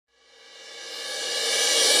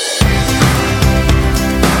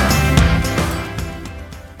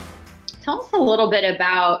little bit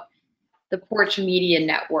about the Porch Media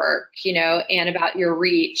Network, and about your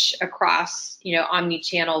reach across,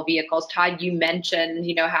 omni-channel vehicles. Todd, you mentioned,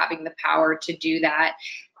 having the power to do that.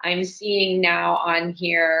 I'm seeing now on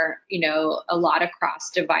here, a lot across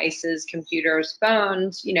devices, computers,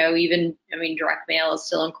 phones, direct mail is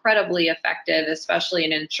still incredibly effective, especially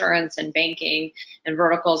in insurance and banking and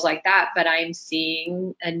verticals like that. But I'm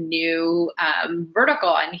seeing a new vertical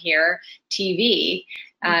on here, TV.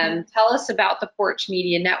 Tell us about the Porch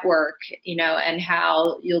Media Network, and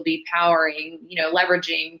how you'll be powering,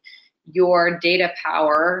 leveraging your data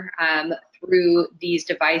power through these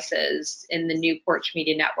devices in the new Porch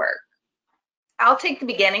Media Network. I'll take the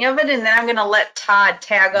beginning of it, and then I'm going to let Todd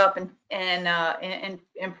tag up and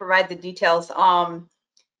provide the details.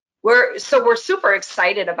 We're super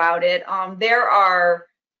excited about it.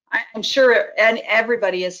 I'm sure, and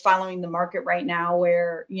everybody is following the market right now,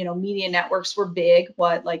 where media networks were big,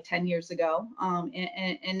 like 10 years ago,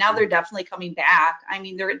 and now they're definitely coming back. I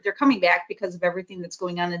mean, they're coming back because of everything that's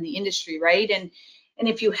going on in the industry, right? And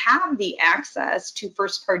if you have the access to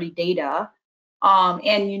first-party data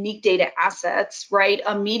and unique data assets, right,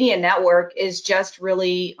 a media network is just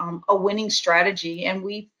really a winning strategy. And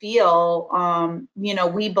we feel,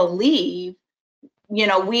 we believe,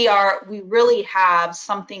 we really have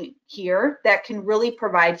something here that can really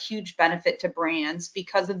provide huge benefit to brands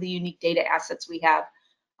because of the unique data assets we have.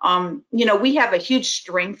 We have a huge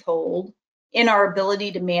stranglehold in our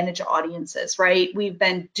ability to manage audiences, right? We've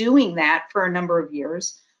been doing that for a number of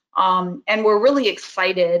years. And we're really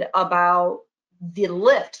excited about the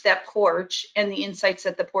lift that Porch and the insights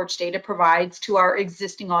that the Porch data provides to our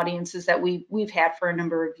existing audiences that we've had for a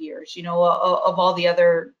number of years, of all the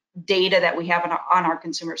other data that we have on our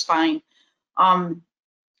consumers' fine.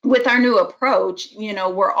 With our new approach,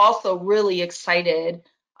 we're also really excited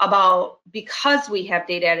about, because we have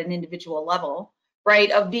data at an individual level,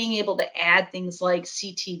 right, of being able to add things like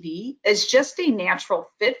CTV is just a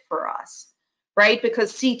natural fit for us, right?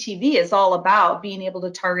 Because CTV is all about being able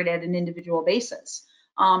to target at an individual basis,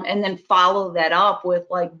 and then follow that up with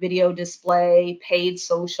like video display, paid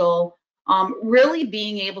social, really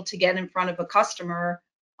being able to get in front of a customer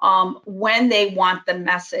when they want the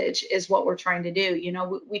message is what we're trying to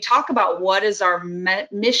do. We talk about what is our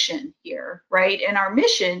mission here, right? And our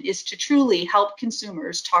mission is to truly help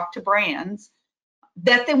consumers talk to brands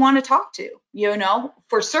that they want to talk to,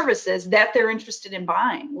 for services that they're interested in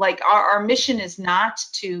buying. Like our mission is not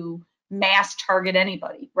to mass target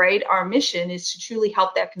anybody, right? Our mission is to truly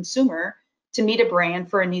help that consumer to meet a brand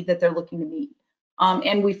for a need that they're looking to meet.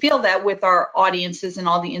 And we feel that with our audiences and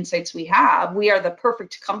all the insights we have, we are the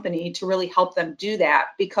perfect company to really help them do that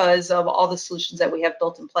because of all the solutions that we have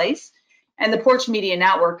built in place. And the Porch Media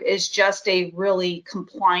Network is just a really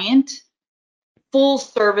compliant, full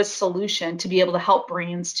service solution to be able to help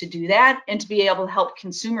brands to do that and to be able to help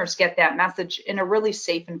consumers get that message in a really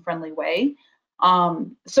safe and friendly way.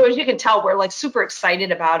 So as you can tell, we're like super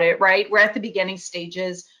excited about it, right? We're at the beginning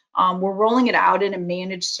stages. We're rolling it out in a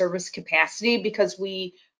managed service capacity because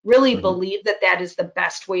we really believe that that is the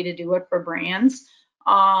best way to do it for brands.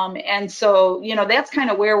 And so, that's kind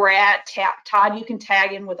of where we're at. Todd, you can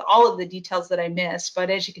tag in with all of the details that I missed, but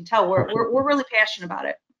as you can tell, we're really passionate about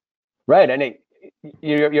it. Right, and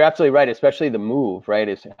you're absolutely right, especially the move, right,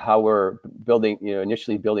 is how we're building,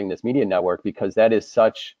 initially building this media network, because that is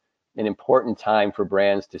such an important time for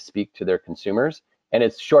brands to speak to their consumers, and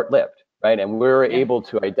it's short-lived, right? And we're able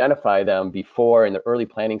to identify them before in the early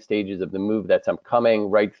planning stages of the move that's upcoming,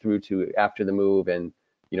 right through to after the move, and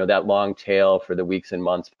that long tail for the weeks and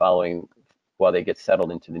months following while they get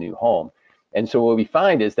settled into the new home. And so what we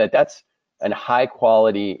find is that that's a high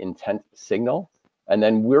quality intent signal, and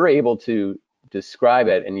then we're able to describe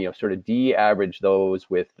it and sort of de-average those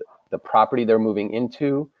with the property they're moving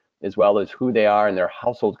into, as well as who they are and their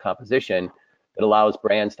household composition. That allows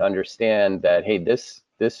brands to understand that, hey, this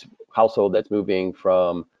household that's moving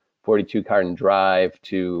from 42 Carden Drive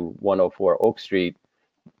to 104 Oak Street,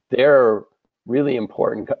 they're really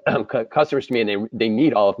important customers to me, and they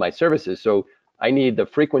need all of my services. So I need the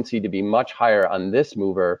frequency to be much higher on this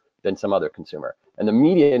mover than some other consumer. And the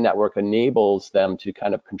media network enables them to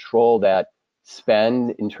kind of control that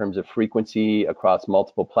spend in terms of frequency across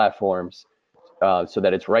multiple platforms, so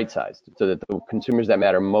that it's right-sized, so that the consumers that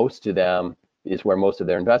matter most to them is where most of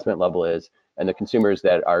their investment level is, and the consumers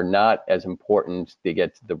that are not as important, they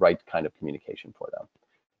get the right kind of communication for them.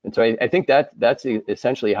 And so I think that's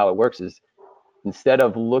essentially how it works, is instead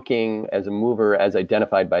of looking as a mover as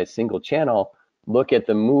identified by a single channel, look at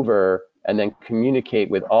the mover and then communicate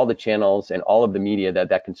with all the channels and all of the media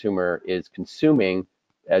that consumer is consuming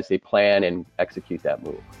as they plan and execute that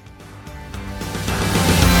move.